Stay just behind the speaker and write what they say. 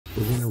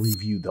We're going to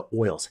review the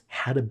oils,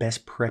 how to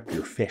best prep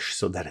your fish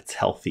so that it's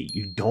healthy.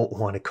 You don't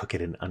want to cook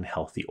it in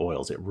unhealthy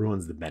oils. It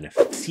ruins the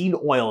benefit. Seed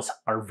oils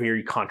are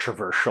very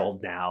controversial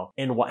now.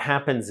 And what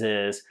happens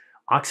is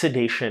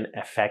oxidation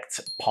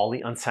affects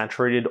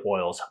polyunsaturated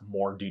oils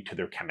more due to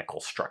their chemical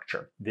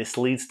structure. This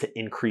leads to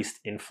increased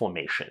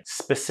inflammation.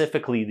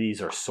 Specifically,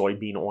 these are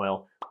soybean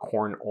oil,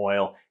 corn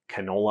oil,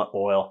 canola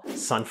oil,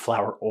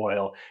 sunflower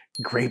oil,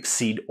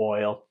 grapeseed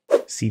oil.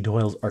 Seed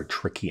oils are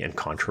tricky and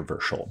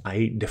controversial.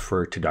 I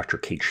defer to Dr.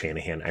 Kate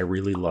Shanahan. I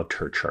really loved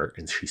her chart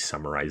and she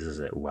summarizes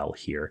it well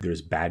here.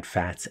 There's bad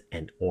fats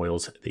and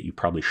oils that you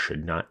probably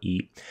should not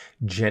eat.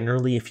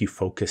 Generally, if you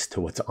focus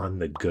to what's on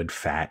the good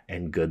fat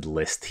and good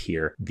list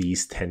here,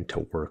 these tend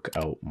to work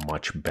out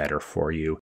much better for you.